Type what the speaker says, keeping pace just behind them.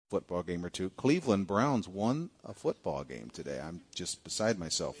football game or two. Cleveland Browns won a football game today. I'm just beside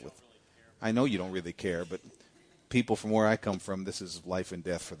myself with. I know you don't really care, but people from where I come from, this is life and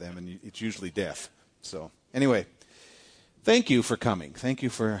death for them, and it's usually death. So anyway, thank you for coming. Thank you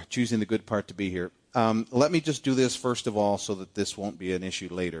for choosing the good part to be here. Let me just do this first of all so that this won't be an issue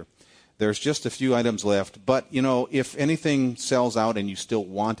later. There's just a few items left, but if anything sells out and you still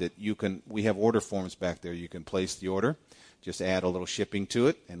want it, we have order forms back there. You can place the order, just add a little shipping to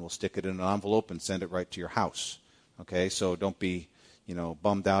it, and we'll stick it in an envelope and send it right to your house. Okay, so don't be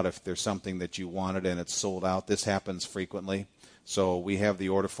bummed out if there's something that you wanted and it's sold out. This happens frequently. So we have the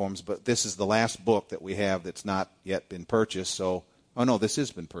order forms, but this is the last book that we have that's not yet been purchased. So, no, this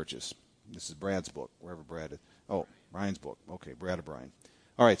has been purchased. This is Brad's book, wherever Brad is. Oh, Brian's book. Okay, Brad or Brian.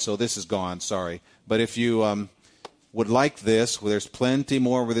 All right, so this is gone, sorry. But if you would like this, there's plenty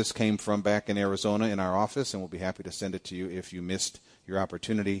more where this came from back in Arizona in our office, and we'll be happy to send it to you. If you missed your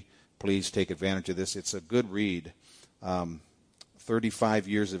opportunity, please take advantage of this. It's a good read. 35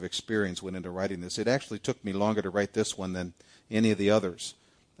 years of experience went into writing this. It actually took me longer to write this one than any of the others.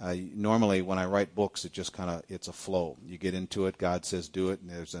 Normally, when I write books, it's a flow. You get into it, God says do it, and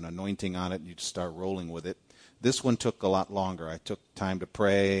there's an anointing on it, and you just start rolling with it. This one took a lot longer. I took time to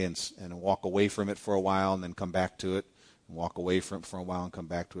pray and walk away from it for a while and then come back to it, and walk away from it for a while and come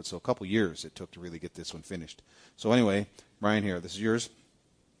back to it. So a couple years it took to really get this one finished. So anyway, Brian here, this is yours.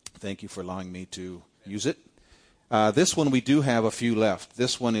 Thank you for allowing me to use it. This one we do have a few left.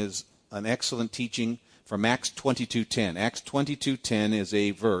 This one is an excellent teaching from Acts 22:10. Acts 22:10 is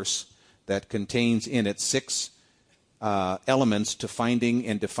a verse that contains in it 6 elements to finding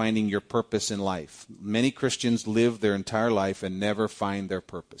and defining your purpose in life. Many Christians live their entire life and never find their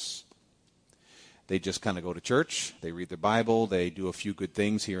purpose. They just kind of go to church, they read their Bible, they do a few good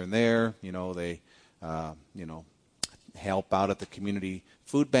things here and there. They help out at the community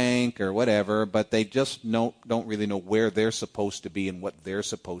food bank or whatever, but they just don't really know where they're supposed to be and what they're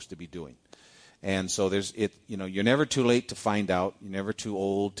supposed to be doing. And so you're never too late to find out. You're never too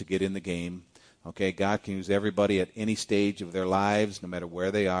old to get in the game. Okay, God can use everybody at any stage of their lives, no matter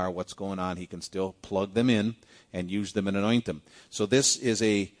where they are, what's going on. He can still plug them in and use them and anoint them. So this is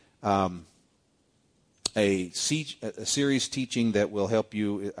a series teaching that will help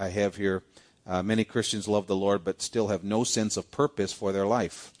you. I have here, many Christians love the Lord but still have no sense of purpose for their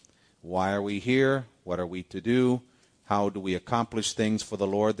life. Why are we here? What are we to do? How do we accomplish things for the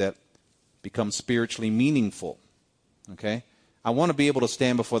Lord that become spiritually meaningful? Okay? I want to be able to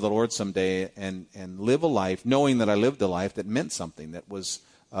stand before the Lord someday and live a life, knowing that I lived a life that meant something, that was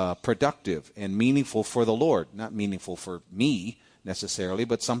productive and meaningful for the Lord. Not meaningful for me necessarily,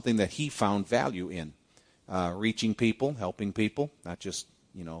 but something that He found value in. Reaching people, helping people, not just,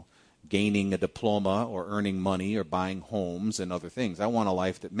 gaining a diploma or earning money or buying homes and other things. I want a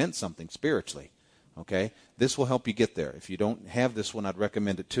life that meant something spiritually. Okay? This will help you get there. If you don't have this one, I'd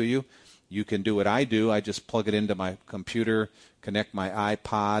recommend it to you. You can do what I do. I just plug it into my computer, connect my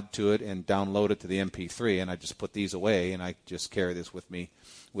iPod to it, and download it to the MP3, and I just put these away, and I just carry this with me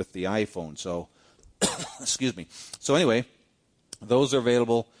with the iPhone. So, excuse me. So anyway, those are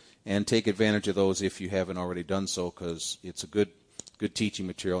available, and take advantage of those if you haven't already done so, because it's a good teaching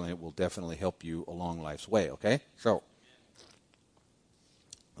material, and it will definitely help you along life's way, okay? So,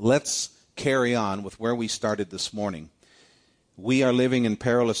 let's carry on with where we started this morning. We are living in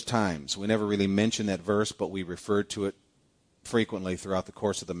perilous times. We never really mentioned that verse, but we referred to it frequently throughout the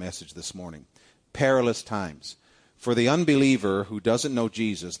course of the message this morning. Perilous times. For the unbeliever who doesn't know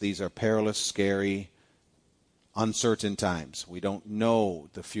Jesus, these are perilous, scary, uncertain times. We don't know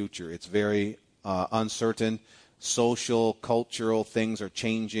the future. It's very uncertain. Social, cultural things are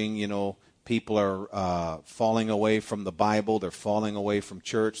changing. People are falling away from the Bible. They're falling away from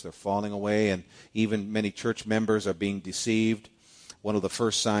church. They're falling away, and even many church members are being deceived. One of the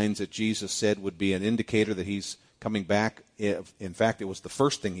first signs that Jesus said would be an indicator that He's coming back. In fact, it was the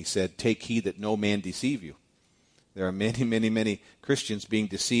first thing He said, "Take heed that no man deceive you." There are many, many, many Christians being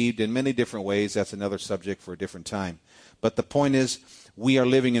deceived in many different ways. That's another subject for a different time. But the point is, we are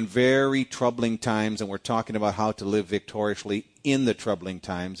living in very troubling times, and we're talking about how to live victoriously in the troubling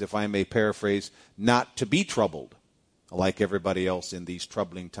times. If I may paraphrase, not to be troubled like everybody else in these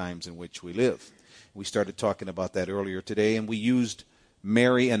troubling times in which we live. We started talking about that earlier today, and we used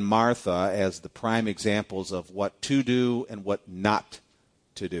Mary and Martha as the prime examples of what to do and what not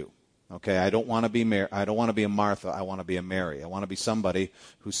to do. Okay, I don't want to be I don't want to be a Martha. I want to be a Mary. I want to be somebody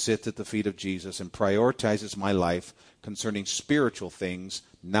who sits at the feet of Jesus and prioritizes my life concerning spiritual things,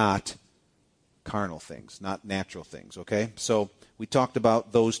 not carnal things, not natural things. Okay, so we talked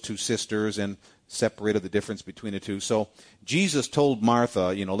about those two sisters and separated the difference between the two. So Jesus told Martha,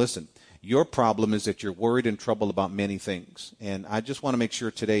 listen, your problem is that you're worried and troubled about many things. And I just want to make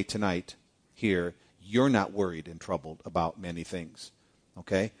sure tonight, here, you're not worried and troubled about many things.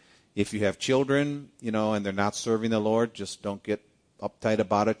 Okay? If you have children, and they're not serving the Lord, just don't get uptight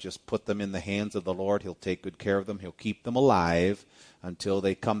about it. Just put them in the hands of the Lord. He'll take good care of them. He'll keep them alive until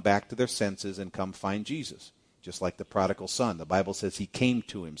they come back to their senses and come find Jesus. Just like the prodigal son. The Bible says he came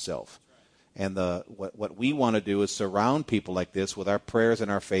to himself. And what we want to do is surround people like this with our prayers and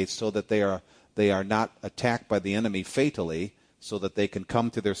our faith so that they are not attacked by the enemy fatally, so that they can come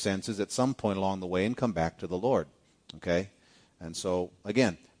to their senses at some point along the way and come back to the Lord. Okay? And so,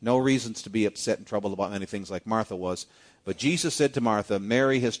 again, no reasons to be upset and troubled about many things like Martha was. But Jesus said to Martha,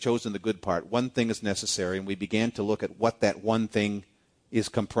 Mary has chosen the good part. One thing is necessary. And we began to look at what that one thing is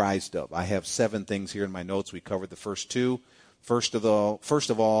comprised of. I have 7 things here in my notes. We covered the first 2. First of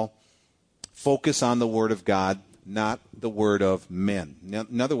all, focus on the Word of God, not the word of men.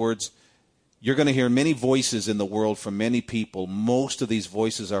 In other words, you're going to hear many voices in the world from many people. Most of these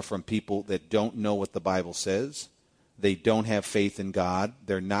voices are from people that don't know what the Bible says. They don't have faith in God.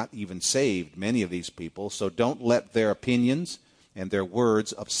 They're not even saved, many of these people. So don't let their opinions and their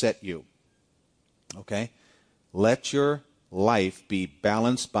words upset you. Okay? Let your life be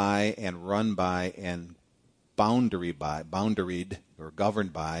balanced by and run by and boundaried or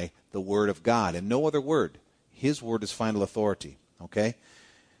governed by the Word of God and no other word. His Word is final authority. Okay?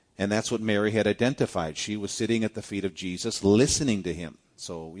 And that's what Mary had identified. She was sitting at the feet of Jesus, listening to him.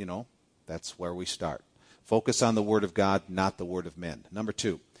 So, that's where we start. Focus on the Word of God, not the word of men. Number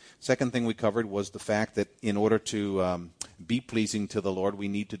 2. Second thing we covered was the fact that in order to be pleasing to the Lord, we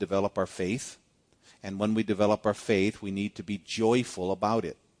need to develop our faith. And when we develop our faith, we need to be joyful about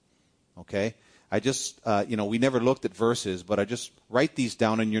it. Okay? I just, we never looked at verses, but I just write these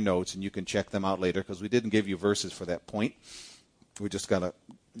down in your notes, and you can check them out later because we didn't give you verses for that point. We just got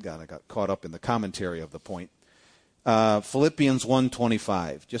caught up in the commentary of the point. Philippians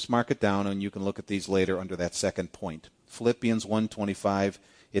 1:25. Just mark it down, and you can look at these later under that second point. Philippians 1:25.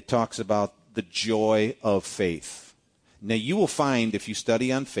 It talks about the joy of faith. Now, you will find if you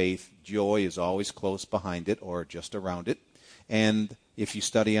study on faith, joy is always close behind it or just around it. And if you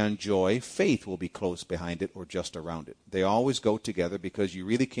study on joy, faith will be close behind it or just around it. They always go together because you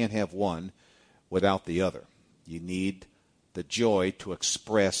really can't have one without the other. You need the joy to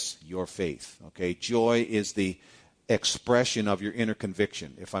express your faith. Okay? Joy is the expression of your inner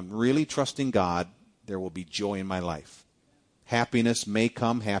conviction. If I'm really trusting God, there will be joy in my life. Happiness may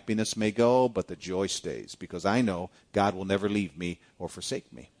come, happiness may go, but the joy stays because I know God will never leave me or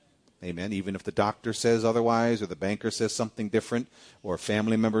forsake me. Amen. Even if the doctor says otherwise or the banker says something different or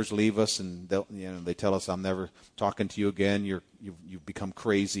family members leave us and they tell us, I'm never talking to you again, you've become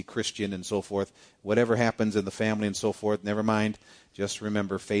crazy Christian and so forth. Whatever happens in the family and so forth, never mind. Just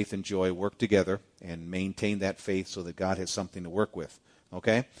remember faith and joy work together and maintain that faith so that God has something to work with.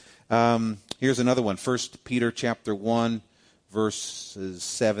 Okay? Here's another one. 1 Peter chapter 1, verses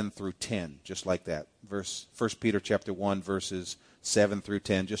 7 through 10. Just like that. 1 Peter chapter 1, verses 7 through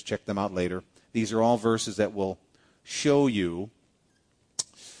 10. Just check them out later. These are all verses that will show you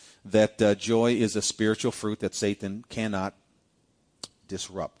that joy is a spiritual fruit that Satan cannot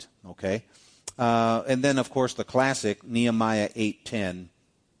disrupt. Okay? And then, of course, the classic, Nehemiah 8:10.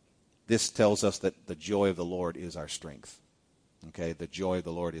 This tells us that the joy of the Lord is our strength. Okay? The joy of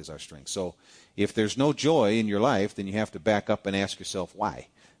the Lord is our strength. So if there's no joy in your life, then you have to back up and ask yourself why.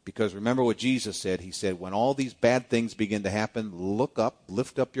 Because remember what Jesus said. He said, when all these bad things begin to happen, look up,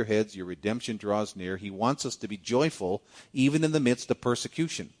 lift up your heads, your redemption draws near. He wants us to be joyful even in the midst of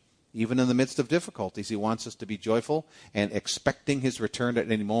persecution. Even in the midst of difficulties, he wants us to be joyful and expecting his return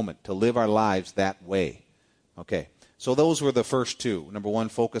at any moment, to live our lives that way. Okay, so those were the first 2. Number 1,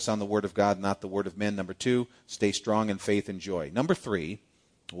 focus on the Word of God, not the word of men. Number 2, stay strong in faith and joy. Number 3,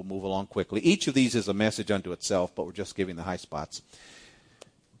 we'll move along quickly. Each of these is a message unto itself, but we're just giving the high spots.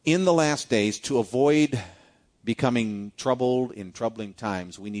 In the last days, to avoid becoming troubled in troubling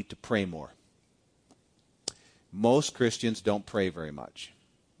times, we need to pray more. Most Christians don't pray very much.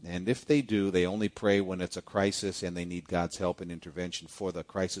 And if they do, they only pray when it's a crisis and they need God's help and intervention for the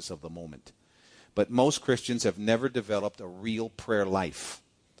crisis of the moment. But most Christians have never developed a real prayer life,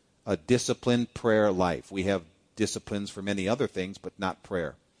 a disciplined prayer life. We have disciplines for many other things, but not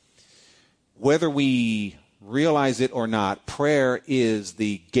prayer. Whether we realize it or not, prayer is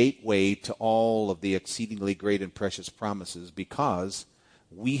the gateway to all of the exceedingly great and precious promises because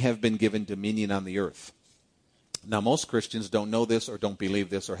we have been given dominion on the earth. Now, most Christians don't know this or don't believe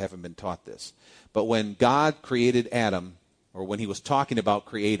this or haven't been taught this. But when God created Adam, or when he was talking about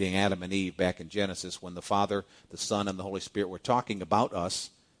creating Adam and Eve back in Genesis, when the Father, the Son, and the Holy Spirit were talking about us,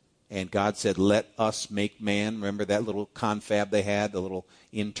 and God said, let us make man. Remember that little confab they had, the little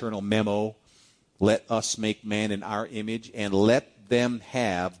internal memo? Let us make man in our image, and let them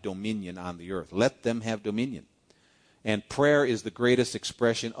have dominion on the earth. Let them have dominion. And prayer is the greatest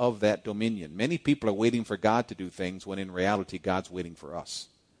expression of that dominion. Many people are waiting for God to do things when in reality God's waiting for us.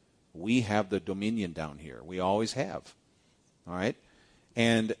 We have the dominion down here. We always have. All right?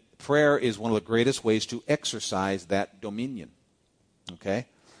 And prayer is one of the greatest ways to exercise that dominion. Okay?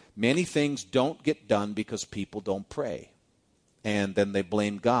 Many things don't get done because people don't pray. And then they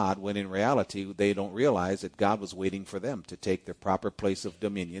blame God when in reality they don't realize that God was waiting for them to take their proper place of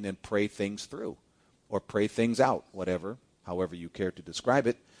dominion and pray things through or pray things out, however you care to describe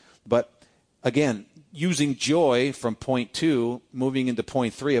it. But again, using joy from point 2, moving into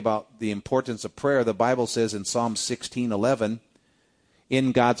point 3 about the importance of prayer, the Bible says in Psalm 16:11,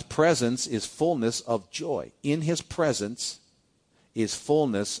 in God's presence is fullness of joy. In his presence is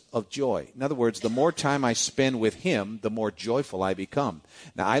fullness of joy. In other words, the more time I spend with him, the more joyful I become.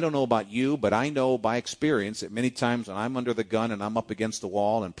 Now, I don't know about you, but I know by experience that many times when I'm under the gun and I'm up against the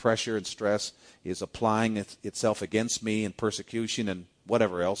wall and pressure and stress is applying itself against me and persecution and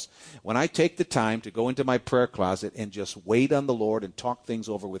whatever else, when I take the time to go into my prayer closet and just wait on the Lord and talk things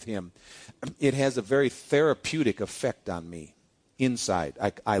over with him, it has a very therapeutic effect on me inside.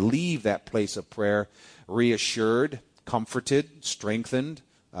 I leave that place of prayer reassured, comforted, strengthened.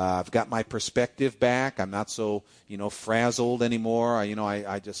 I've got my perspective back. I'm not so, frazzled anymore.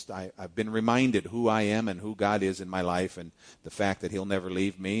 I've been reminded who I am and who God is in my life and the fact that he'll never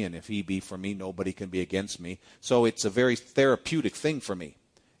leave me. And if he be for me, nobody can be against me. So it's a very therapeutic thing for me.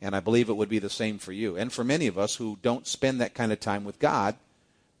 And I believe it would be the same for you. And for many of us who don't spend that kind of time with God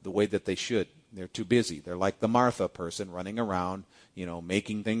the way that they should. They're too busy. They're like the Martha person running around,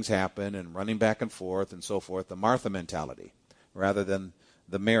 making things happen and running back and forth and so forth. The Martha mentality rather than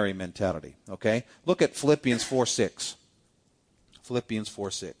the Mary mentality. Okay? Look at Philippians 4:6. Philippians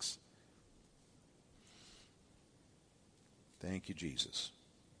 4:6. Thank you, Jesus.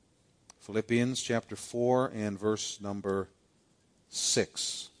 Philippians chapter 4 and verse number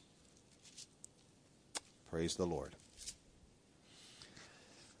 6. Praise the Lord.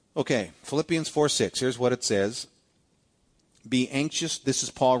 Okay, Philippians 4:6. Here's what it says. Be anxious. This is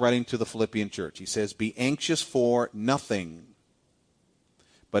Paul writing to the Philippian church. He says, be anxious for nothing,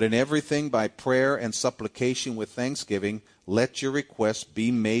 but in everything by prayer and supplication with thanksgiving, let your requests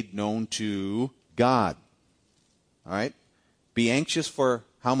be made known to God. All right? Be anxious for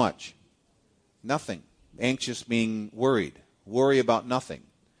how much? Nothing. Anxious meaning worried. Worry about nothing.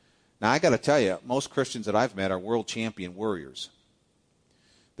 Now, I got to tell you, most Christians that I've met are world champion worriers.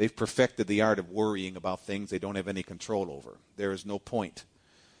 They've perfected the art of worrying about things they don't have any control over. There is no point.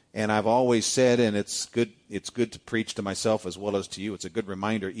 And I've always said, and it's good to preach to myself as well as to you. It's a good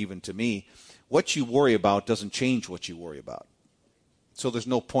reminder even to me. What you worry about doesn't change what you worry about. So there's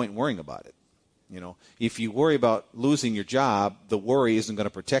no point in worrying about it. If you worry about losing your job, the worry isn't going to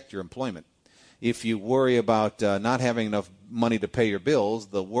protect your employment. If you worry about not having enough money to pay your bills,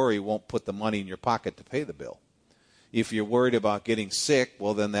 the worry won't put the money in your pocket to pay the bill. If you're worried about getting sick,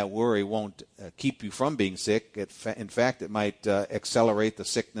 well, then that worry won't keep you from being sick. In fact, it might accelerate the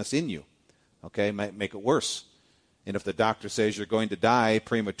sickness in you. Okay, it might make it worse. And if the doctor says you're going to die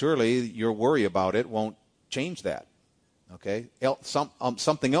prematurely, your worry about it won't change that. Okay,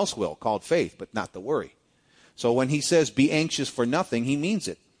 something else will, called faith, but not the worry. So when he says be anxious for nothing, he means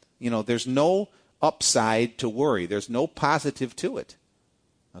it. There's no upside to worry. There's no positive to it.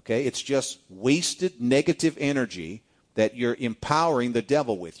 Okay, it's just wasted negative energy that you're empowering the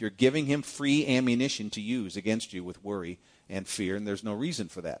devil with. You're giving him free ammunition to use against you with worry and fear, and there's no reason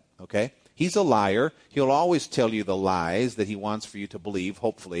for that. Okay? He's a liar. He'll always tell you the lies that he wants for you to believe,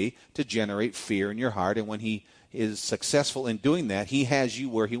 hopefully, to generate fear in your heart. And when he is successful in doing that, he has you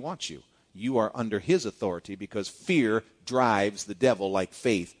where he wants you. You are under his authority because fear drives the devil like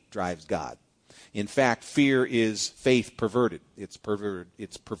faith drives God. In fact, fear is faith perverted. It's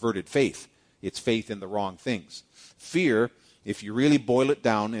perverted faith. It's faith in the wrong things. Fear, if you really boil it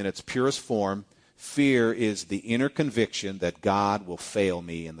down in its purest form, fear is the inner conviction that God will fail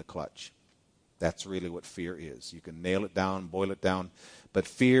me in the clutch. That's really what fear is. You can nail it down, boil it down. But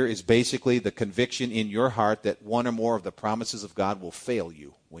fear is basically the conviction in your heart that one or more of the promises of God will fail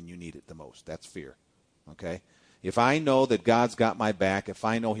you when you need it the most. That's fear. Okay? If I know that God's got my back, if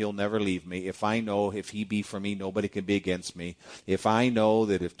I know he'll never leave me, if I know if he be for me, nobody can be against me, if I know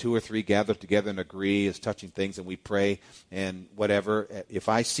that if 2 or 3 gather together and agree is touching things and we pray and whatever, if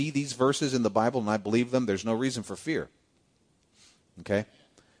I see these verses in the Bible and I believe them, there's no reason for fear. Okay?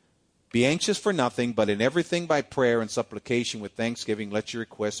 Be anxious for nothing, but in everything by prayer and supplication with thanksgiving, let your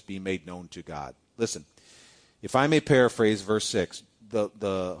requests be made known to God. Listen, if I may paraphrase verse 6,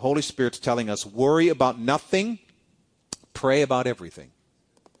 the Holy Spirit's telling us, worry about nothing, pray about everything.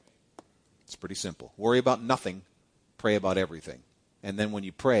 It's pretty simple. Worry about nothing, pray about everything. And then when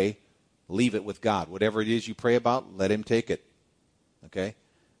you pray, leave it with God. Whatever it is you pray about, let Him take it. Okay?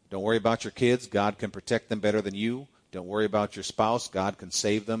 Don't worry about your kids. God can protect them better than you. Don't worry about your spouse. God can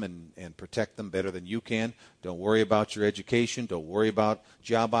save them and protect them better than you can. Don't worry about your education. Don't worry about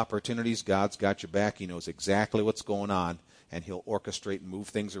job opportunities. God's got your back. He knows exactly what's going on, and He'll orchestrate and move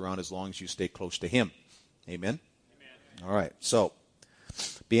things around as long as you stay close to Him. Amen? Amen. All right. So,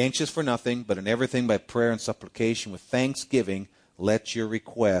 be anxious for nothing, but in everything by prayer and supplication with thanksgiving, let your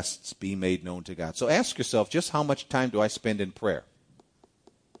requests be made known to God. So ask yourself, just how much time do I spend in prayer?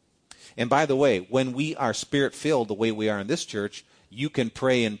 And by the way, when we are Spirit-filled the way we are in this church, you can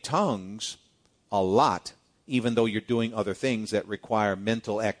pray in tongues a lot, even though you're doing other things that require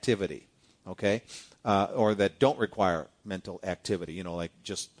mental activity, okay? Or that don't require mental activity, like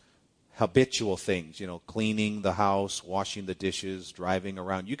just habitual things, cleaning the house, washing the dishes, driving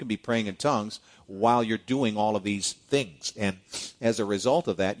around. You can be praying in tongues while you're doing all of these things. And as a result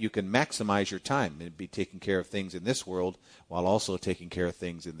of that, you can maximize your time and be taking care of things in this world while also taking care of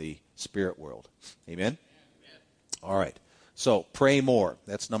things in the spirit world. Amen? All right. So pray more.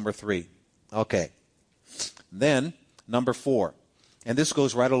 That's number 3. Okay. Then number 4. And this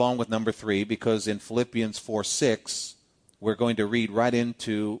goes right along with number 3 because in Philippians 4:6, we're going to read right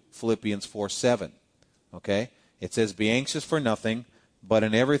into Philippians 4:7. Okay? It says, be anxious for nothing, but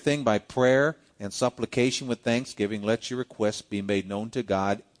in everything by prayer and supplication with thanksgiving, let your requests be made known to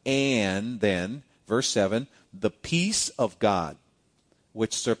God. And then, verse 7, the peace of God,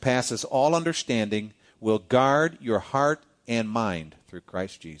 which surpasses all understanding, will guard your heart and mind through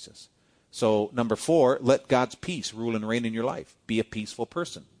Christ Jesus. So, number 4, let God's peace rule and reign in your life. Be a peaceful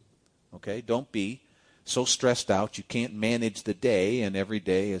person. Okay? Don't be so stressed out you can't manage the day, and every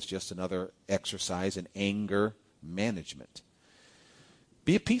day is just another exercise in anger management.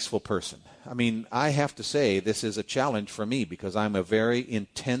 Be a peaceful person. I mean, I have to say this is a challenge for me because I'm a very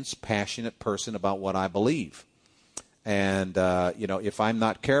intense, passionate person about what I believe. And, if I'm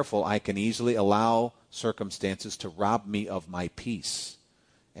not careful, I can easily allow circumstances to rob me of my peace.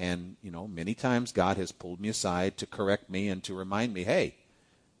 And, many times God has pulled me aside to correct me and to remind me, hey,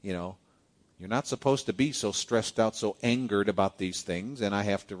 you're not supposed to be so stressed out, so angered about these things, and I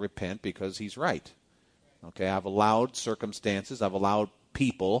have to repent because He's right. Okay, I've allowed circumstances, I've allowed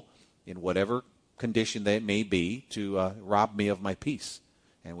people, in whatever condition they may be, to rob me of my peace.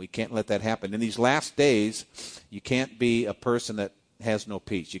 And we can't let that happen. In these last days, you can't be a person that has no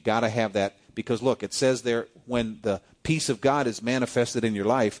peace. You got to have that, because look, it says there, when the peace of God is manifested in your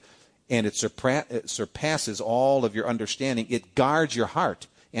life, and it surpasses all of your understanding, it guards your heart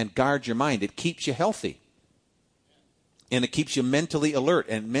and guards your mind. It keeps you healthy. And it keeps you mentally alert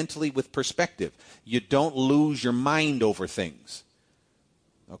and mentally with perspective. You don't lose your mind over things.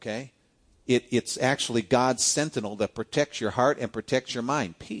 Okay? It's actually God's sentinel that protects your heart and protects your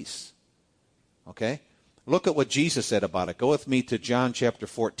mind. Peace. Okay? Look at what Jesus said about it. Go with me to John chapter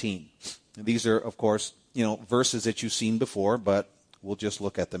 14. And these are, of course, verses that you've seen before, but we'll just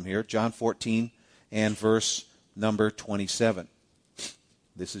look at them here. John 14 and verse number 27.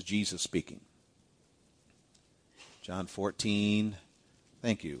 This is Jesus speaking. John 14.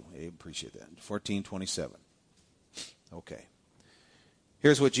 Thank you, Abe. Appreciate that. 14:27. Okay.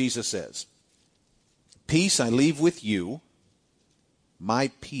 Here's what Jesus says. Peace I leave with you.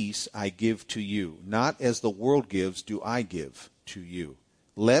 My peace I give to you. Not as the world gives do I give to you.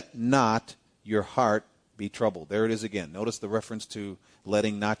 Let not your heart be troubled. There it is again. Notice the reference to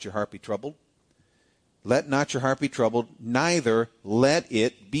letting not your heart be troubled. Let not your heart be troubled, neither let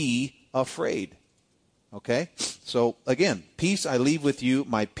it be afraid. Okay? So, again, peace I leave with you,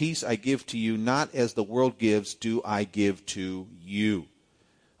 my peace I give to you, not as the world gives do I give to you.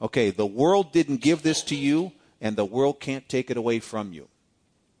 Okay, the world didn't give this to you, and the world can't take it away from you.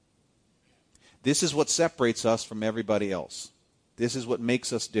 This is what separates us from everybody else. This is what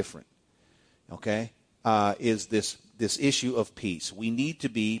makes us different. Okay? Is this issue of peace. We need to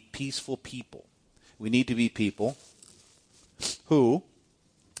be peaceful people. We need to be people who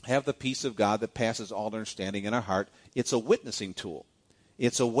have the peace of God that passes all understanding in our heart. It's a witnessing tool.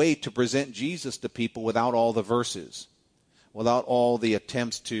 It's a way to present Jesus to people without all the verses, without all the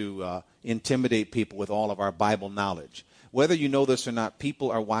attempts to intimidate people with all of our Bible knowledge. Whether you know this or not, people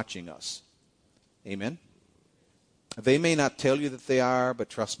are watching us. Amen? They may not tell you that they are, but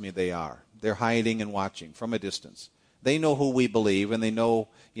trust me, they are. They're hiding and watching from a distance. They know who we believe, and they know,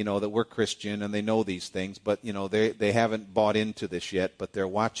 that we're Christian, and they know these things, but, they haven't bought into this yet, but they're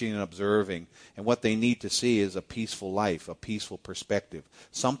watching and observing, and what they need to see is a peaceful life, a peaceful perspective,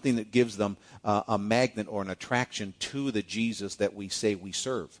 something that gives them a magnet or an attraction to the Jesus that we say we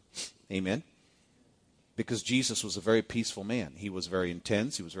serve. Amen? Because Jesus was a very peaceful man. He was very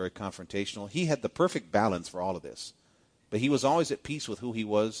intense. He was very confrontational. He had the perfect balance for all of this. But he was always at peace with who he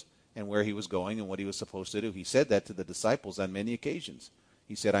was and where he was going and what he was supposed to do. He said that to the disciples on many occasions.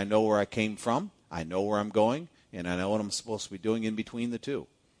 He said, I know where I came from, I know where I'm going, and I know what I'm supposed to be doing in between the two.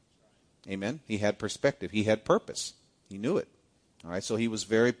 Amen? He had perspective. He had purpose. He knew it. All right, so he was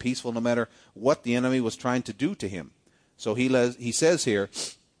very peaceful no matter what the enemy was trying to do to him. So he says here,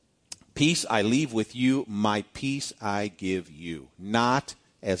 peace I leave with you, my peace I give you, not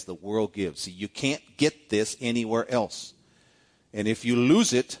as the world gives. See, you can't get this anywhere else. And if you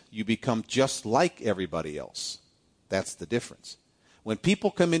lose it, you become just like everybody else. That's the difference. When people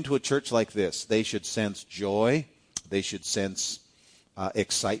come into a church like this, they should sense joy. They should sense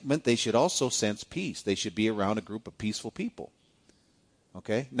excitement. They should also sense peace. They should be around a group of peaceful people.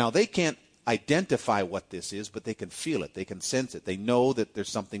 Okay? Now, they can't identify what this is, but they can feel it. They can sense it. They know that there's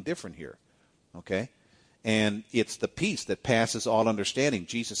something different here. Okay? And it's the peace that passes all understanding.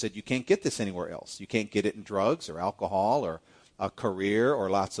 Jesus said you can't get this anywhere else. You can't get it in drugs or alcohol or a career or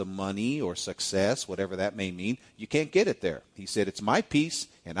lots of money or success, whatever that may mean. You can't get it there. He said, it's my peace,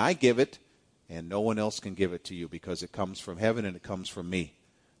 and I give it, and no one else can give it to you because it comes from heaven and it comes from me.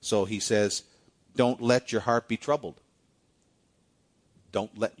 So he says, don't let your heart be troubled.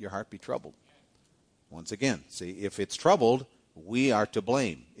 Don't let your heart be troubled. Once again, see, if it's troubled, we are to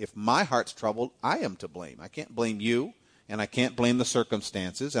blame. If my heart's troubled, I am to blame. I can't blame you, and I can't blame the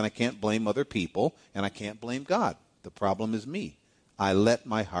circumstances, and I can't blame other people, and I can't blame God. The problem is me. I let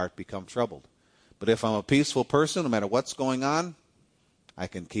my heart become troubled. But if I'm a peaceful person, no matter what's going on, I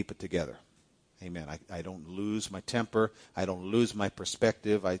can keep it together. Amen. I don't lose my temper. I don't lose my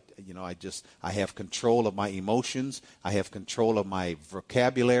perspective. I have control of my emotions. I have control of my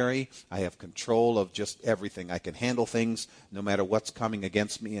vocabulary. I have control of just everything. I can handle things no matter what's coming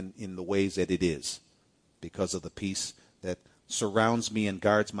against me in the ways that it is, because of the peace that surrounds me and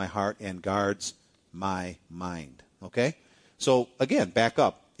guards my heart and guards my mind. Okay? So, again, back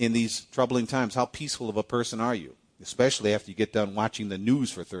up. In these troubling times, how peaceful of a person are you? Especially after you get done watching the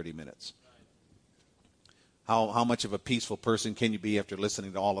news for 30 minutes. How much of a peaceful person can you be after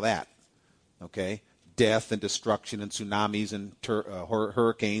listening to all of that? Okay? Death and destruction and tsunamis and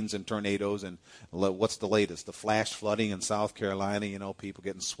hurricanes and tornadoes and what's the latest? The flash flooding in South Carolina, people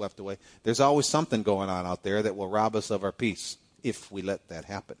getting swept away. There's always something going on out there that will rob us of our peace if we let that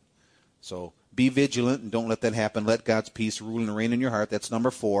happen. So be vigilant and don't let that happen. Let God's peace rule and reign in your heart. That's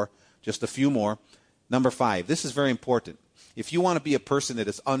number 4. Just a few more. Number 5. This is very important. If you want to be a person that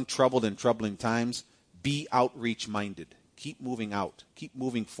is untroubled in troubling times, be outreach-minded. Keep moving out. Keep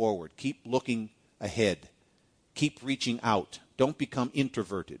moving forward. Keep looking ahead. Keep reaching out. Don't become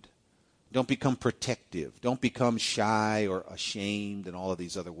introverted. Don't become protective. Don't become shy or ashamed and all of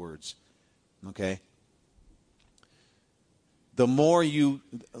these other words. Okay? The more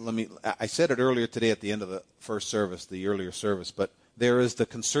I said it earlier today at the end of the first service, the earlier service, but there is the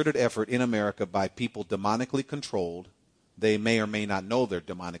concerted effort in America by people demonically controlled. They may or may not know they're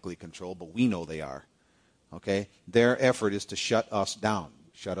demonically controlled, but we know they are. Okay? Their effort is to shut us down.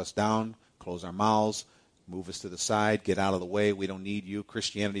 Shut us down, close our mouths, move us to the side, get out of the way. We don't need you.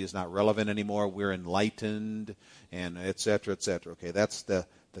 Christianity is not relevant anymore. We're enlightened, and et cetera, et cetera. Okay, that's the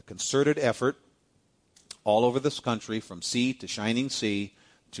concerted effort all over this country, from sea to shining sea,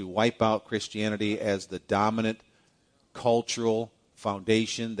 to wipe out Christianity as the dominant cultural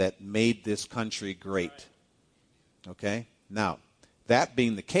foundation that made this country great. Okay? Now, that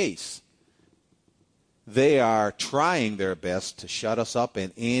being the case, they are trying their best to shut us up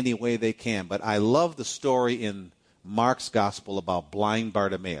in any way they can. But I love the story in Mark's gospel about blind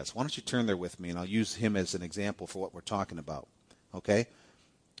Bartimaeus. Why don't you turn there with me, and I'll use him as an example for what we're talking about. Okay?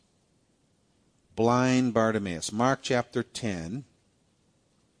 Blind Bartimaeus. Mark chapter 10.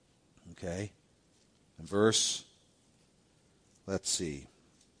 Okay? Verse, let's see.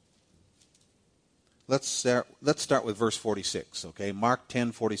 Let's start with verse 46, okay? Mark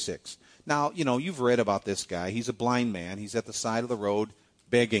 10:46. Now, you've read about this guy. He's a blind man. He's at the side of the road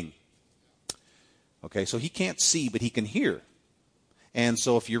begging. Okay, so he can't see, but he can hear. And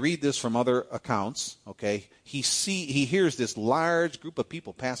so if you read this from other accounts, okay, he hears this large group of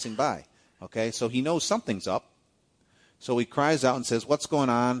people passing by. Okay, so he knows something's up. So he cries out and says, "What's going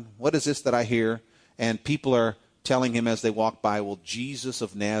on? What is this that I hear?" And people are telling him as they walk by, "Well, Jesus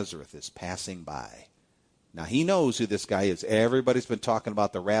of Nazareth is passing by." Now, he knows who this guy is. Everybody's been talking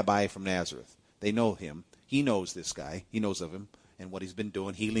about the rabbi from Nazareth. They know him. He knows this guy. He knows of him and what he's been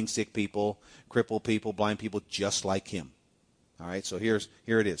doing, healing sick people, crippled people, blind people, just like him. All right, so here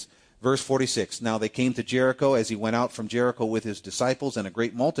it is. Verse 46, now they came to Jericho. As he went out from Jericho with his disciples and a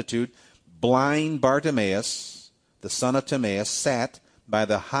great multitude, blind Bartimaeus, the son of Timaeus, sat by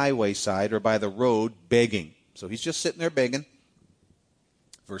the highway side or by the road begging. So he's just sitting there begging.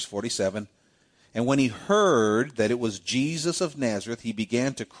 Verse 47, and when he heard that it was Jesus of Nazareth, he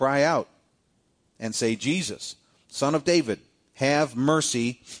began to cry out and say, Jesus, Son of David, have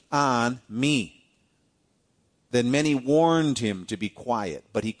mercy on me. Then many warned him to be quiet,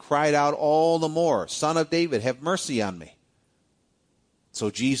 but he cried out all the more, Son of David, have mercy on me. So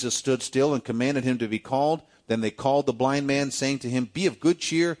Jesus stood still and commanded him to be called. Then they called the blind man, saying to him, be of good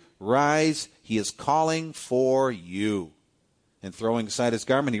cheer, rise, he is calling for you. And throwing aside his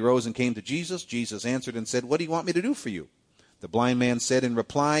garment, he rose and came to Jesus. Jesus answered and said, what do you want me to do for you? The blind man said in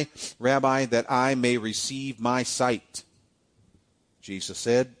reply, Rabbi, that I may receive my sight. Jesus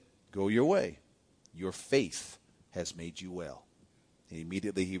said, go your way. Your faith has made you well. And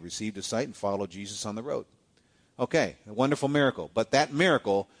immediately he received his sight and followed Jesus on the road. Okay, a wonderful miracle. But that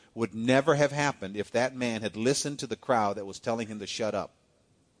miracle would never have happened if that man had listened to the crowd that was telling him to shut up.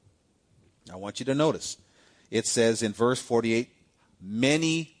 I want you to notice. It says in verse 48,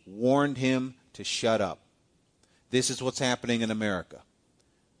 many warned him to shut up. This is what's happening in America.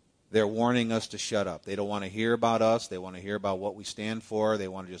 They're warning us to shut up. They don't want to hear about us. They want to hear about what we stand for. They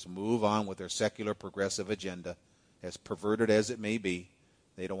want to just move on with their secular progressive agenda, as perverted as it may be.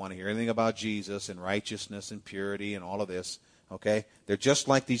 They don't want to hear anything about Jesus and righteousness and purity and all of this. Okay? They're just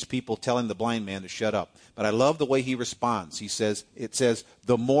like these people telling the blind man to shut up. But I love the way he responds. It says,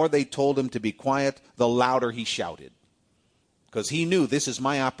 the more they told him to be quiet, the louder he shouted. Because he knew, this is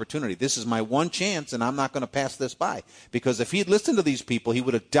my opportunity. This is my one chance, and I'm not going to pass this by. Because if he'd listened to these people, he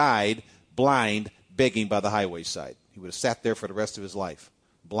would have died blind, begging by the highway side. He would have sat there for the rest of his life,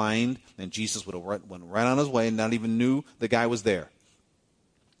 blind, and Jesus would have went right on his way and not even knew the guy was there.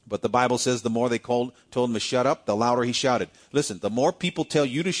 But the Bible says the more they told him to shut up, the louder he shouted. Listen, the more people tell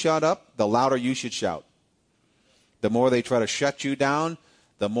you to shut up, the louder you should shout. The more they try to shut you down,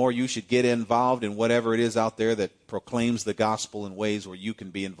 the more you should get involved in whatever it is out there that proclaims the gospel in ways where you can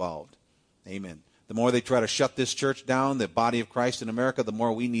be involved. Amen. The more they try to shut this church down, the body of Christ in America, the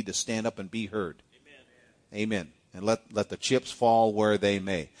more we need to stand up and be heard. Amen. Amen. And let the chips fall where they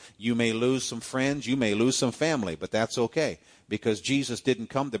may. You may lose some friends, you may lose some family, but that's okay, because Jesus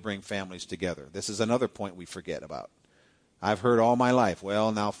didn't come to bring families together. This is another point we forget about. I've heard all my life,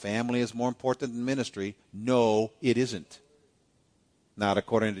 well, now family is more important than ministry. No, it isn't. Not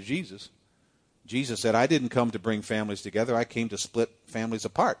according to Jesus. Jesus said, I didn't come to bring families together. I came to split families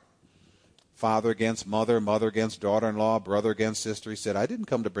apart. Father against mother, mother against daughter-in-law, brother against sister. He said, I didn't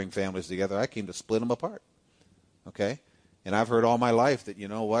come to bring families together. I came to split them apart. Okay? And I've heard all my life that, you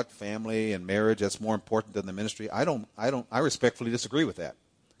know what, family and marriage, that's more important than the ministry. I respectfully disagree with that,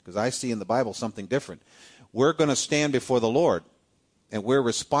 because I see in the Bible something different. We're going to stand before the Lord, and we're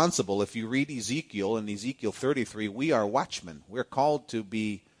responsible. If you read Ezekiel, in Ezekiel 33, we are watchmen. We're called to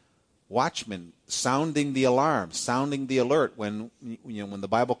be watchmen, sounding the alarm, sounding the alert. When the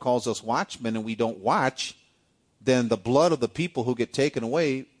Bible calls us watchmen and we don't watch, then the blood of the people who get taken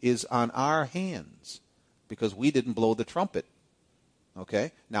away is on our hands, because we didn't blow the trumpet.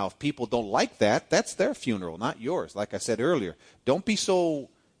 Okay? Now, if people don't like that, that's their funeral, not yours. Like I said earlier, don't be so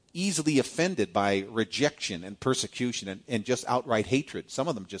easily offended by rejection and persecution and just outright hatred. Some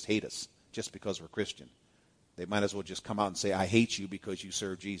of them just hate us just because we're Christian. They might as well just come out and say, I hate you because you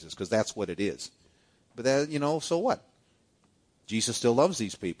serve Jesus, because that's what it is. But that, so what? Jesus still loves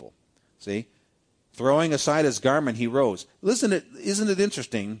these people. See? Throwing aside his garment, he rose. Isn't it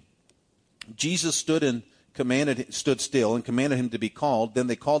interesting? Jesus stood still and commanded him to be called. Then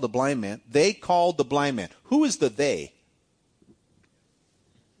they called the blind man. They called the blind man. Who is the they?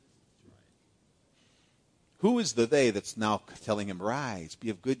 Who is the they that's now telling him, rise, be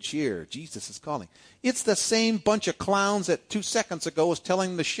of good cheer, Jesus is calling? It's the same bunch of clowns that 2 seconds ago was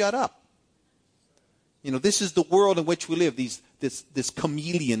telling him to shut up. This is the world in which we live, this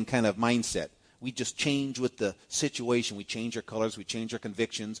chameleon kind of mindset. We just change with the situation. We change our colors. We change our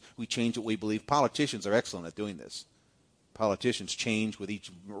convictions. We change what we believe. Politicians are excellent at doing this. Politicians change with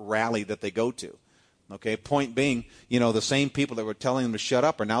each rally that they go to. Okay, point being, the same people that were telling them to shut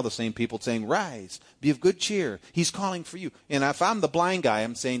up are now the same people saying, rise, be of good cheer. He's calling for you. And if I'm the blind guy,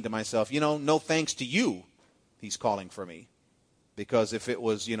 I'm saying to myself, no thanks to you, he's calling for me. Because if it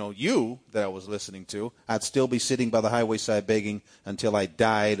was, you that I was listening to, I'd still be sitting by the highway side begging until I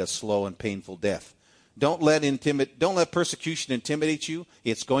died a slow and painful death. Don't let persecution intimidate you.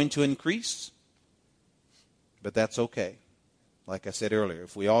 It's going to increase, but that's okay. Like I said earlier,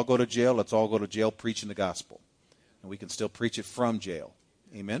 if we all go to jail, let's all go to jail preaching the gospel. And we can still preach it from jail.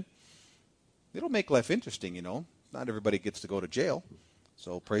 Amen? It'll make life interesting, you know. Not everybody gets to go to jail.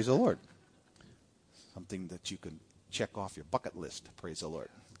 So praise the Lord. Something that you can check off your bucket list. Praise the Lord.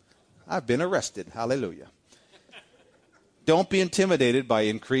 I've been arrested. Hallelujah. Don't be intimidated by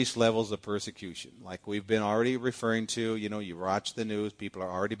increased levels of persecution. Like we've been already referring to, you know, you watch the news, people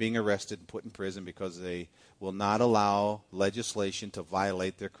are already being arrested and put in prison because they will not allow legislation to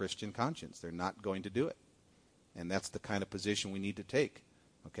violate their Christian conscience. They're not going to do it. And that's the kind of position we need to take.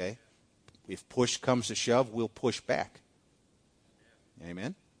 Okay? If push comes to shove, we'll push back.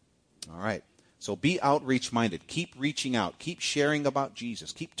 Amen? All right. So be outreach-minded. Keep reaching out. Keep sharing about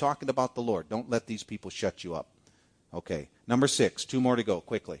Jesus. Keep talking about the Lord. Don't let these people shut you up. Okay. Number 6. 2 more to go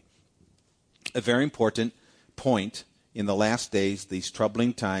quickly. A very important point in the last days, these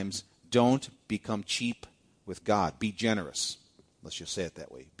troubling times, don't become cheap with God. Be generous. Let's just say it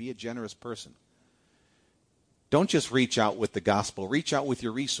that way. Be a generous person. Don't just reach out with the gospel. Reach out with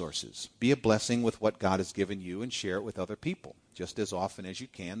your resources. Be a blessing with what God has given you and share it with other people just as often as you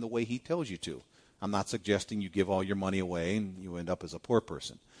can the way he tells you to. I'm not suggesting you give all your money away and you end up as a poor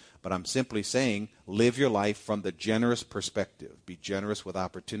person. But I'm simply saying live your life from the generous perspective. Be generous with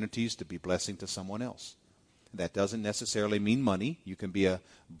opportunities to be blessing to someone else. That doesn't necessarily mean money. You can be a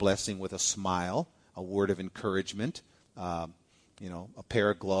blessing with a smile, a word of encouragement, a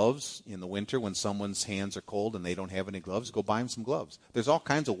pair of gloves in the winter when someone's hands are cold and they don't have any gloves. Go buy them some gloves. There's all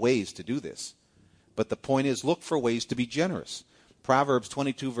kinds of ways to do this. But the point is, look for ways to be generous. Proverbs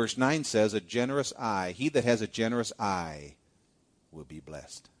 22 verse 9 says, a generous eye, he that has a generous eye will be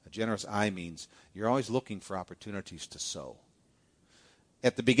blessed. A generous eye means you're always looking for opportunities to sow.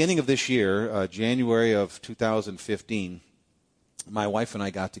 At the beginning of this year, January of 2015, my wife and I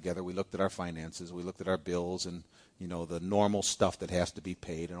got together. We looked at our finances. We looked at our bills and, the normal stuff that has to be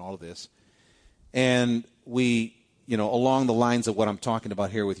paid and all of this. And we, along the lines of what I'm talking about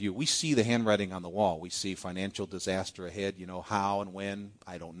here with you, we see the handwriting on the wall. We see financial disaster ahead. How and when,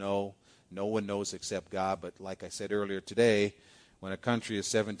 I don't know. No one knows except God. But like I said earlier today, when a country is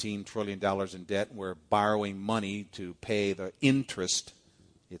 $17 trillion in debt and we're borrowing money to pay the interest,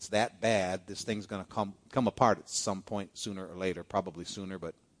 it's that bad. This thing's going to come apart at some point sooner or later, probably sooner,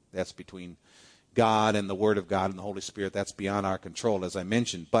 but that's between God and the Word of God and the Holy Spirit. That's beyond our control, as I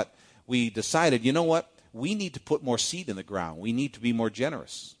mentioned. But we decided, you know what? We need to put more seed in the ground. We need to be more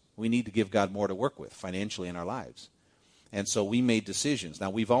generous. We need to give God more to work with financially in our lives. And so we made decisions.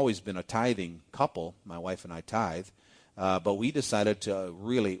 Now, we've always been a tithing couple. My wife and I tithe. But we decided to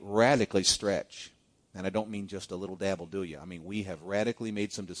really radically stretch. And I don't mean just a little dabble, do you? I mean, we have radically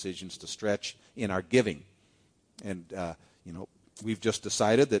made some decisions to stretch in our giving. And, we've just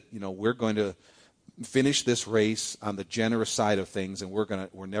decided that, we're going to finish this race on the generous side of things, and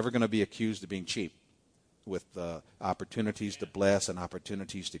we're never going to be accused of being cheap with opportunities to bless and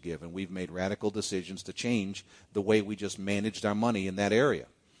opportunities to give. And we've made radical decisions to change the way we just managed our money in that area.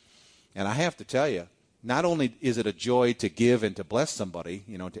 And I have to tell you, not only is it a joy to give and to bless somebody,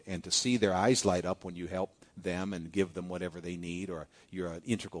 and to see their eyes light up when you help them and give them whatever they need, or you're an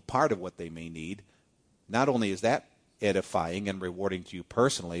integral part of what they may need, not only is that edifying and rewarding to you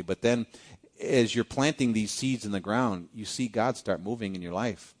personally, but then as you're planting these seeds in the ground, you see God start moving in your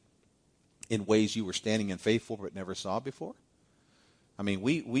life in ways you were standing in faith for but never saw before. I mean,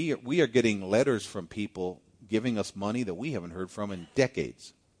 we are getting letters from people giving us money that we haven't heard from in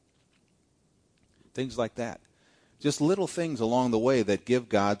decades. Things like that. Just little things along the way that give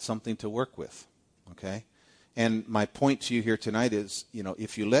God something to work with. Okay? And my point to you here tonight is,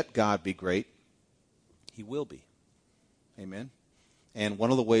 if you let God be great, he will be. Amen? And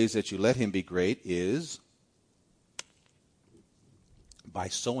one of the ways that you let him be great is by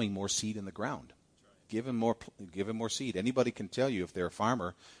sowing more seed in the ground. Give him more seed. Anybody can tell you, if they're a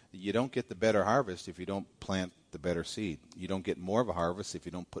farmer, you don't get the better harvest if you don't plant the better seed. You don't get more of a harvest if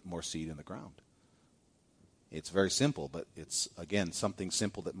you don't put more seed in the ground. It's very simple, but it's, again, something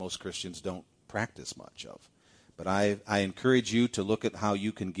simple that most Christians don't practice much of. But I encourage you to look at how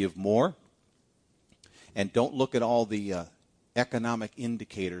you can give more, and don't look at all the economic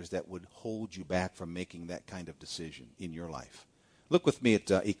indicators that would hold you back from making that kind of decision in your life. Look with me at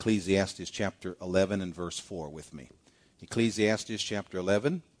Ecclesiastes chapter 11 and verse 4 with me. Ecclesiastes chapter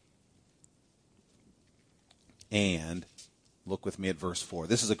 11, and look with me at verse 4.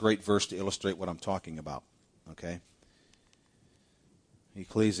 This is a great verse to illustrate what I'm talking about. Okay?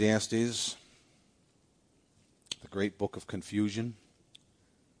 Ecclesiastes, the great book of confusion.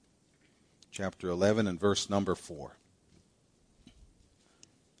 chapter 11 and verse number 4.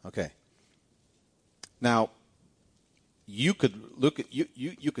 Okay. Now, you could look at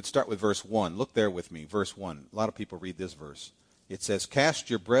you could start with verse 1. Look there with me, verse 1. A lot of people read this verse. It says, "Cast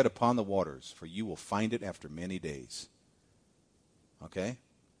your bread upon the waters, for you will find it after many days." Okay?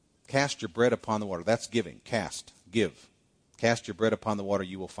 Cast your bread upon the water. That's giving. Cast. Give. Cast your bread upon the water,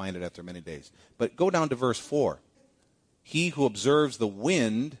 you will find it after many days. But go down to verse 4. "He who observes the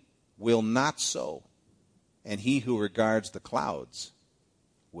wind will not sow, and he who regards the clouds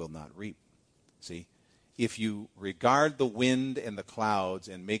will not reap." See? If you regard the wind and the clouds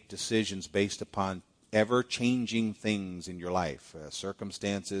and make decisions based upon ever-changing things in your life,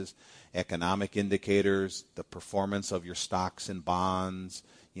 circumstances, economic indicators, the performance of your stocks and bonds,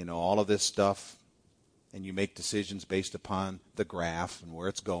 all of this stuff, and you make decisions based upon the graph and where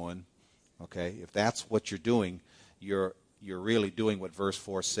it's going, okay? If that's what you're doing, you're really doing what verse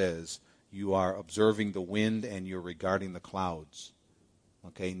 4 says. You are observing the wind and you're regarding the clouds.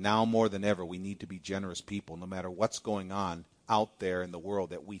 Okay, now more than ever, we need to be generous people, no matter what's going on out there in the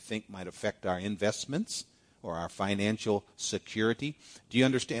world that we think might affect our investments or our financial security. Do you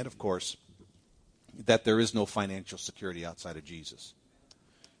understand, of course, that there is no financial security outside of Jesus?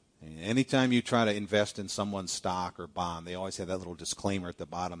 And anytime you try to invest in someone's stock or bond, they always have that little disclaimer at the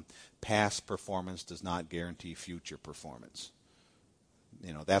bottom: past performance does not guarantee future performance.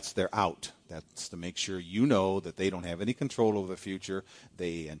 That's their out. That's to make sure you know that they don't have any control over the future.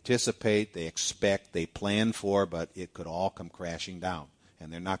 They anticipate, they expect, they plan for, but it could all come crashing down,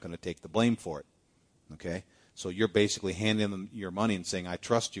 and they're not going to take the blame for it. Okay? So you're basically handing them your money and saying, "I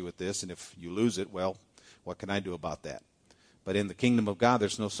trust you with this, and if you lose it, well, what can I do about that?" But in the kingdom of God,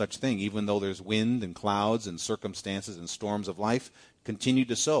 there's no such thing. Even though there's wind and clouds and circumstances and storms of life, continue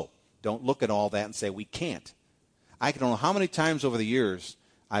to sow. Don't look at all that and say, "We can't." I don't know how many times over the years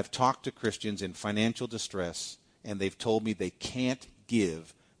I've talked to Christians in financial distress, and they've told me they can't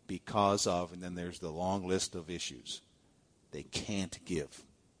give because of, and then there's the long list of issues. They can't give.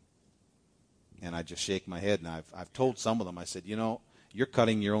 And I just shake my head, and I've told some of them, I said, you're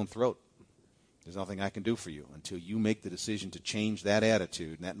cutting your own throat. There's nothing I can do for you until you make the decision to change that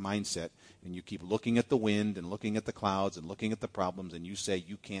attitude and that mindset, and you keep looking at the wind and looking at the clouds and looking at the problems, and you say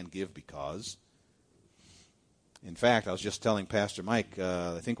you can't give because. In fact, I was just telling Pastor Mike,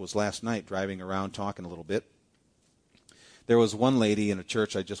 I think it was last night, driving around talking a little bit. There was one lady in a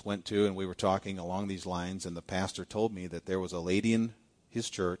church I just went to, and we were talking along these lines, and the pastor told me that there was a lady in his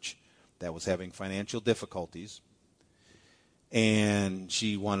church that was having financial difficulties, and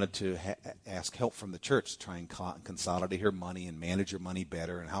she wanted to ask help from the church to try and consolidate her money and manage her money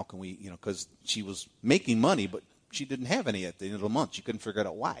better, and how can we, because she was making money, but she didn't have any at the end of the month. She couldn't figure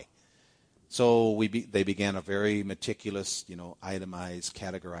out why. So they began a very meticulous, itemized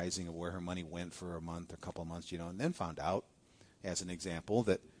categorizing of where her money went for a month, a couple of months, and then found out, as an example,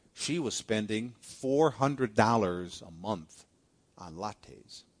 that she was spending $400 a month on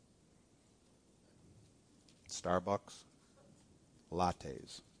lattes. Starbucks,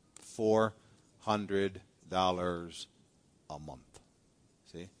 lattes. $400 a month.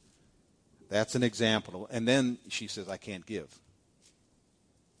 See? That's an example. And then she says, "I can't give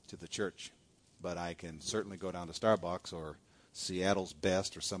to the church, but I can certainly go down to Starbucks or Seattle's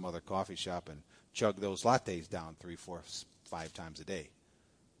Best or some other coffee shop and chug those lattes down 3, 4, 5 times a day.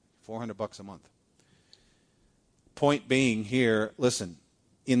 $400 a month." Point being here, listen,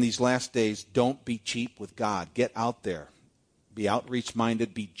 in these last days, don't be cheap with God. Get out there. Be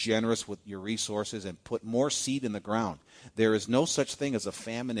outreach-minded. Be generous with your resources and put more seed in the ground. There is no such thing as a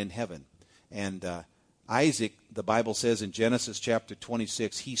famine in heaven. And Isaac, the Bible says in Genesis chapter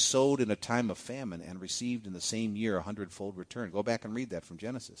 26, he sowed in a time of famine and received in the same year 100-fold return. Go back and read that from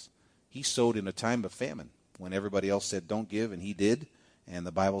Genesis. He sowed in a time of famine when everybody else said don't give, and he did. And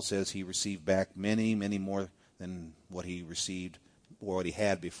the Bible says he received back many, many more than what he received or what he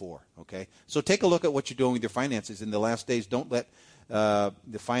had before. Okay? So take a look at what you're doing with your finances in the last days. Don't let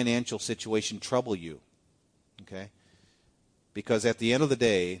the financial situation trouble you. Okay? Because at the end of the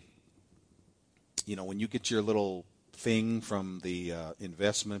day, when you get your little thing from the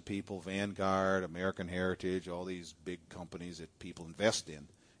investment people, Vanguard, American Heritage, all these big companies that people invest in,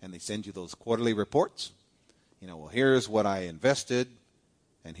 and they send you those quarterly reports, well, here's what I invested,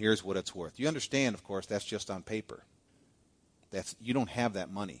 and here's what it's worth. You understand, of course, that's just on paper. You don't have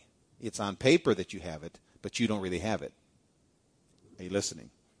that money. It's on paper that you have it, but you don't really have it. Are you listening?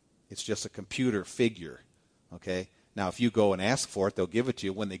 It's just a computer figure, okay? Now, if you go and ask for it, they'll give it to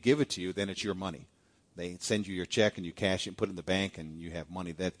you. When they give it to you, then it's your money. They send you your check and you cash it and put it in the bank and you have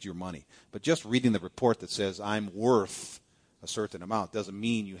money. That's your money. But just reading the report that says I'm worth a certain amount doesn't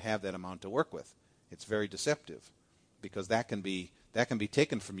mean you have that amount to work with. It's very deceptive, because that can be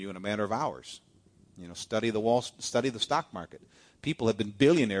taken from you in a matter of hours. Study the stock market. People have been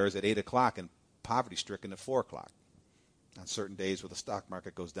billionaires at 8 o'clock and poverty-stricken at 4 o'clock on certain days where the stock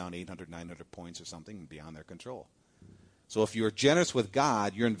market goes down 800, 900 points or something beyond their control. So if you're generous with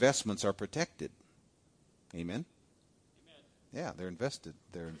God, your investments are protected. Amen? Yeah, they're invested.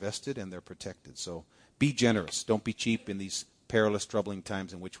 They're invested and they're protected. So be generous. Don't be cheap in these perilous, troubling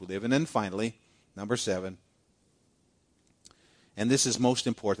times in which we live. And then finally, number 7, and this is most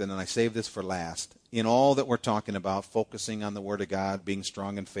important, and I save this for last. In all that we're talking about, focusing on the Word of God, being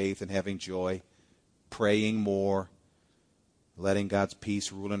strong in faith and having joy, praying more, letting God's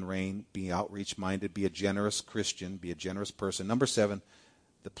peace rule and reign, being outreach-minded, be a generous Christian, be a generous person. Number 7,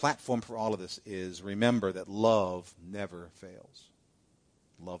 the platform for all of this is remember that love never fails.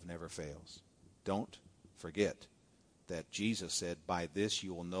 Love never fails. Don't forget that Jesus said, by this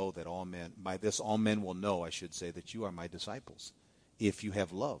you will know that all men, by this all men will know, I should say, that you are my disciples, if you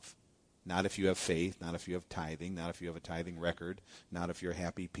have love. Not if you have faith, not if you have tithing, not if you have a tithing record, not if you're a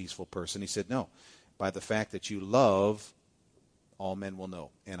happy, peaceful person. He said, no, by the fact that you love, all men will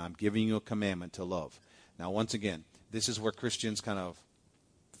know. And I'm giving you a commandment to love. Now, once again, this is where Christians kind of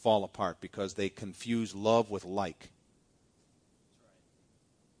fall apart, because they confuse love with like.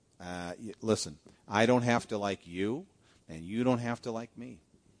 Listen, I don't have to like you, and you don't have to like me.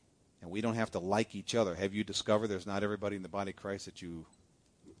 And we don't have to like each other. Have you discovered there's not everybody in the body of Christ that you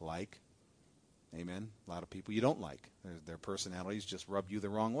like? Amen? A lot of people you don't like. Their personalities just rub you the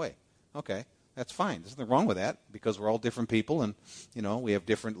wrong way. Okay, that's fine. There's nothing wrong with that, because we're all different people, and, we have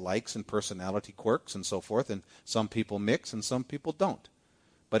different likes and personality quirks and so forth, and some people mix and some people don't.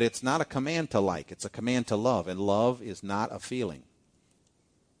 But it's not a command to like. It's a command to love, and love is not a feeling.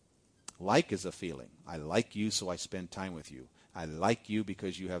 Like is a feeling. I like you, so I spend time with you. I like you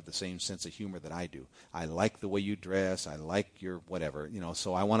because you have the same sense of humor that I do. I like the way you dress. I like your whatever,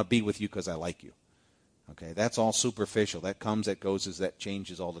 so I want to be with you because I like you. Okay, that's all superficial. That comes, that goes, that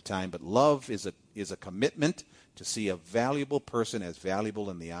changes all the time. But love is a commitment to see a valuable person as valuable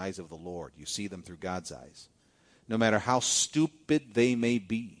in the eyes of the Lord. You see them through God's eyes, no matter how stupid they may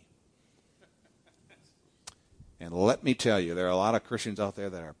be. And let me tell you, there are a lot of Christians out there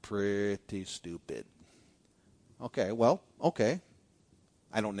that are pretty stupid. Okay.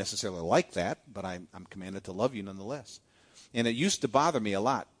 I don't necessarily like that, but I'm commanded to love you nonetheless. And it used to bother me a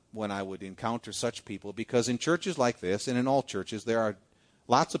lot when I would encounter such people, because in churches like this, and in all churches, there are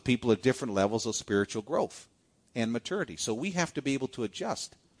lots of people at different levels of spiritual growth and maturity. So we have to be able to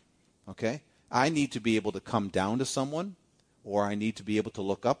adjust. Okay? I need to be able to come down to someone, or I need to be able to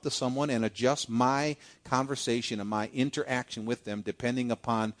look up to someone and adjust my conversation and my interaction with them depending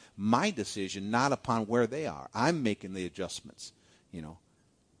upon my decision, not upon where they are. I'm making the adjustments.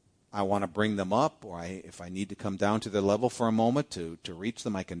 I want to bring them up, or if I need to come down to their level for a moment to reach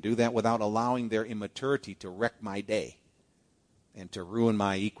them, I can do that without allowing their immaturity to wreck my day and to ruin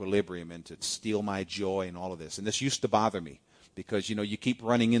my equilibrium and to steal my joy and all of this. And this used to bother me, because, you keep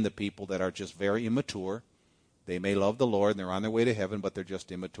running into people that are just very immature. They may love the Lord and they're on their way to heaven, but they're just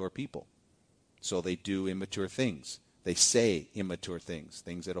immature people. So they do immature things. They say immature things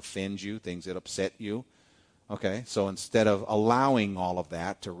that offend you, things that upset you. Okay, so instead of allowing all of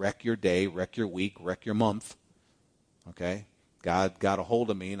that to wreck your day, wreck your week, wreck your month, okay, God got a hold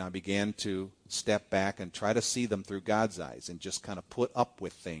of me, and I began to step back and try to see them through God's eyes and just kind of put up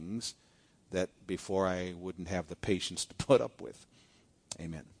with things that before I wouldn't have the patience to put up with.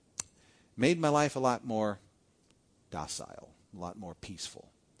 Amen. Made my life a lot more docile, a lot more peaceful.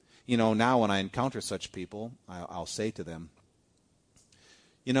 Now when I encounter such people, I'll say to them,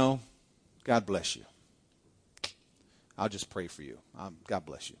 God bless you. I'll just pray for you. God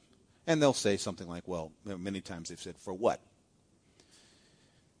bless you. And they'll say something like, well, many times they've said, for what?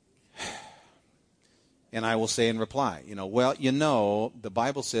 And I will say in reply, the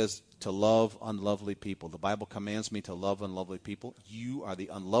Bible says to love unlovely people. The Bible commands me to love unlovely people. You are the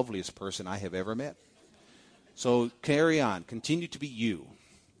unloveliest person I have ever met. So carry on. Continue to be you.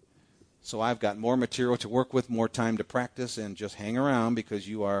 So I've got more material to work with, more time to practice, and just hang around, because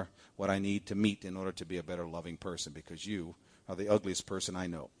you are what I need to meet in order to be a better loving person, because you are the ugliest person I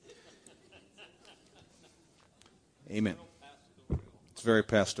know. Amen. It's very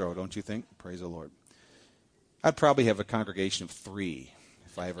pastoral, don't you think? Praise the Lord. I'd probably have a congregation of 3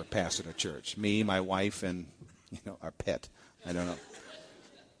 if I ever pastored a church. Me, my wife, and our pet. I don't know.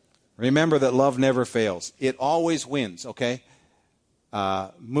 Remember that love never fails. It always wins, okay?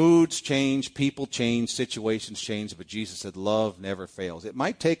 Moods change, people change, situations change, but Jesus said love never fails. It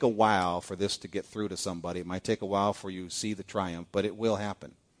might take a while for this to get through to somebody. It might take a while for you to see the triumph, but it will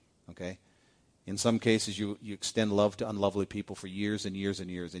happen. Okay? In some cases, you extend love to unlovely people for years and years and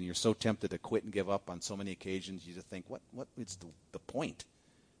years, and you're so tempted to quit and give up on so many occasions, you just think, what is the point?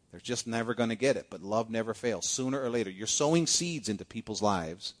 They're just never going to get it, but love never fails. Sooner or later, you're sowing seeds into people's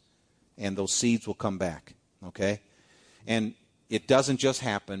lives, and those seeds will come back. Okay? And it doesn't just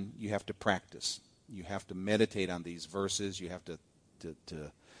happen. You have to practice. You have to meditate on these verses. You have to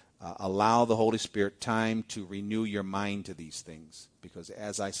allow the Holy Spirit time to renew your mind to these things. Because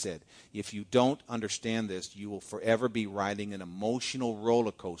as I said, if you don't understand this, you will forever be riding an emotional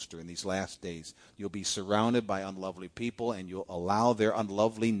roller coaster in these last days. You'll be surrounded by unlovely people, and you'll allow their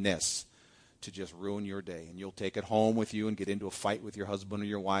unloveliness to just ruin your day. And you'll take it home with you and get into a fight with your husband or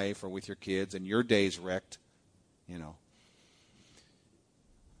your wife or with your kids, and your day's wrecked, you know.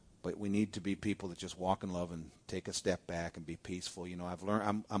 But we need to be people that just walk in love and take a step back and be peaceful. You know,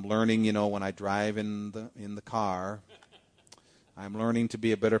 I'm learning, you know, when I drive in the car, I'm learning to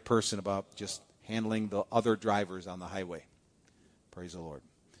be a better person about just handling the other drivers on the highway. Praise the Lord.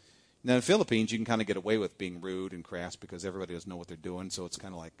 Now in the Philippines, you can kind of get away with being rude and crass because everybody doesn't know what they're doing, so it's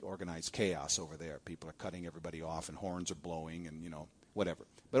kind of like organized chaos over there. People are cutting everybody off and horns are blowing and, you know, whatever.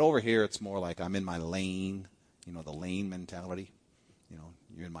 But over here, it's more like I'm in my lane, you know, the lane mentality. You know,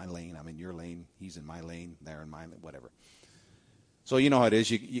 you're in my lane, I'm in your lane, he's in my lane, they're in my lane, whatever. So you know how it is.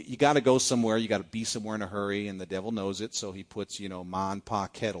 You got to go somewhere. You got to be somewhere in a hurry, and the devil knows it, so he puts, you know, Ma and Pa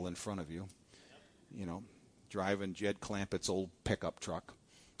Kettle in front of you. You know, driving Jed Clampett's old pickup truck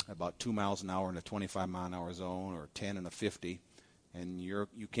about 2 miles an hour in a 25-mile-an-hour zone or 10 in a 50, and you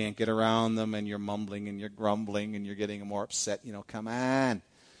can't get around them, and you're mumbling, and you're grumbling, and you're getting more upset. You know, come on.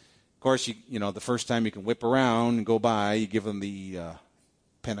 Of course, you know, the first time you can whip around and go by, you give them the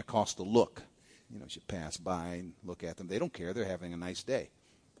Pentecostal look. You know, as you pass by and look at them, they don't care. They're having a nice day.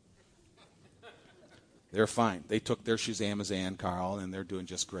 They're fine. They took their Shazamazan, Carl, and they're doing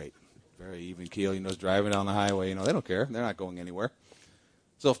just great. Very even keel, you know, driving down the highway. You know, they don't care. They're not going anywhere.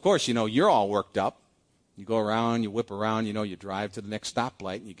 So, of course, you know, you're all worked up. You go around, you whip around, you know, you drive to the next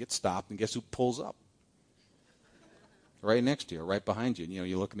stoplight, and you get stopped, and guess who pulls up? Right next to you, right behind you. You know,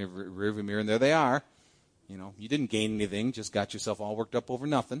 you look in the rearview mirror, and there they are. You know, you didn't gain anything, just got yourself all worked up over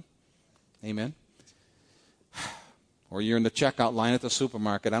nothing. Amen. Or you're in the checkout line at the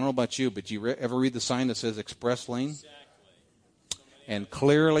supermarket. I don't know about you, but you ever read the sign that says express lane? Exactly. And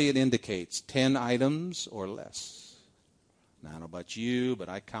clearly it indicates 10 items or less. Now, I don't know about you, but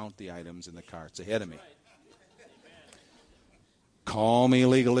I count the items in the carts ahead of me. Call me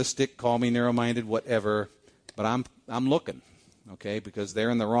legalistic, call me narrow-minded, whatever, but I'm looking, okay, because they're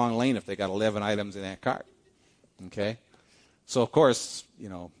in the wrong lane if they got 11 items in that cart, okay? So, of course, you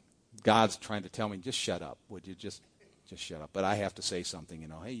know, God's trying to tell me, just shut up. Would you just shut up? But I have to say something, you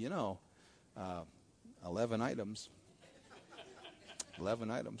know. Hey, you know, 11 items. 11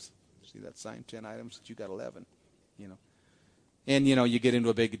 items. See that sign, 10 items? You got 11, you know. And, you know, you get into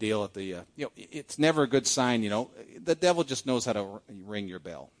a big deal at the, you know, it's never a good sign, you know. The devil just knows how to ring your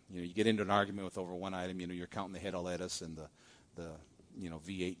bell. You know, you get into an argument with over one item, you know, you're counting the head of lettuce and the you know,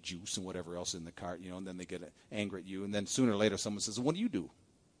 V8 juice and whatever else in the cart, you know, and then they get angry at you. And then sooner or later someone says, what do you do?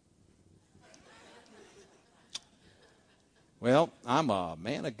 Well, I'm a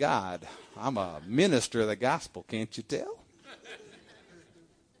man of God. I'm a minister of the gospel. Can't you tell?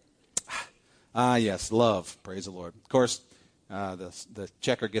 Yes, love. Praise the Lord. Of course, the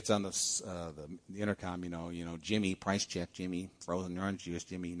checker gets on the intercom. You know, Jimmy, price check. Jimmy, frozen orange juice.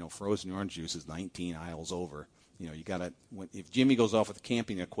 Jimmy, you know, frozen orange juice is 19 aisles over. You know, you gotta. If Jimmy goes off with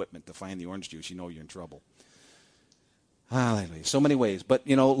camping equipment to find the orange juice, you know you're in trouble. Hallelujah. So many ways, but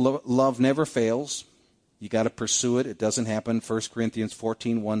you know, love never fails. You got to pursue it. It doesn't happen. 1 Corinthians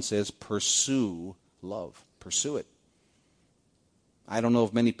 14:1 says, pursue love. Pursue it. I don't know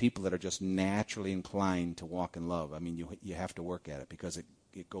of many people that are just naturally inclined to walk in love. I mean, you have to work at it because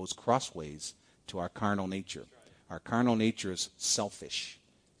it goes crossways to our carnal nature. Our carnal nature is selfish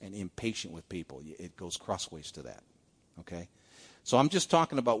and impatient with people. It goes crossways to that. Okay? So I'm just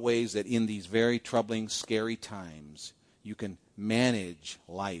talking about ways that in these very troubling, scary times, you can manage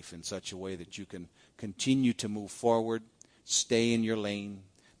life in such a way that you can continue to move forward, stay in your lane,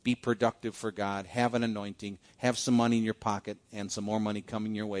 be productive for God, have an anointing, have some money in your pocket, and some more money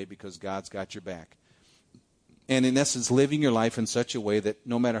coming your way because God's got your back. And in essence, living your life in such a way that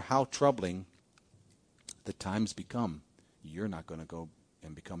no matter how troubling the times become, you're not going to go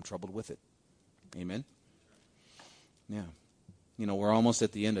and become troubled with it. Amen? Yeah. You know, we're almost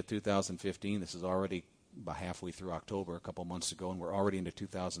at the end of 2015. This is already about halfway through October a couple months ago, and we're already into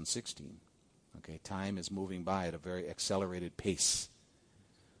 2016. Okay, time is moving by at a very accelerated pace.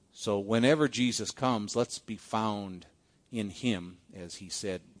 So whenever Jesus comes, let's be found in him, as he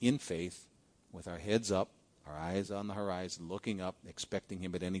said, in faith, with our heads up, our eyes on the horizon, looking up, expecting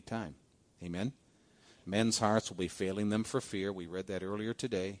him at any time. Amen? Men's hearts will be failing them for fear. We read that earlier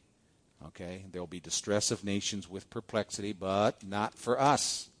today. Okay, there will be distress of nations with perplexity, but not for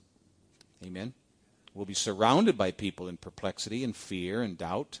us. Amen? We'll be surrounded by people in perplexity and fear and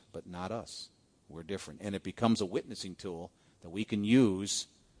doubt, but not us. We're different. And it becomes a witnessing tool that we can use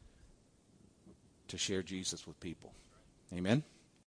to share Jesus with people. Amen?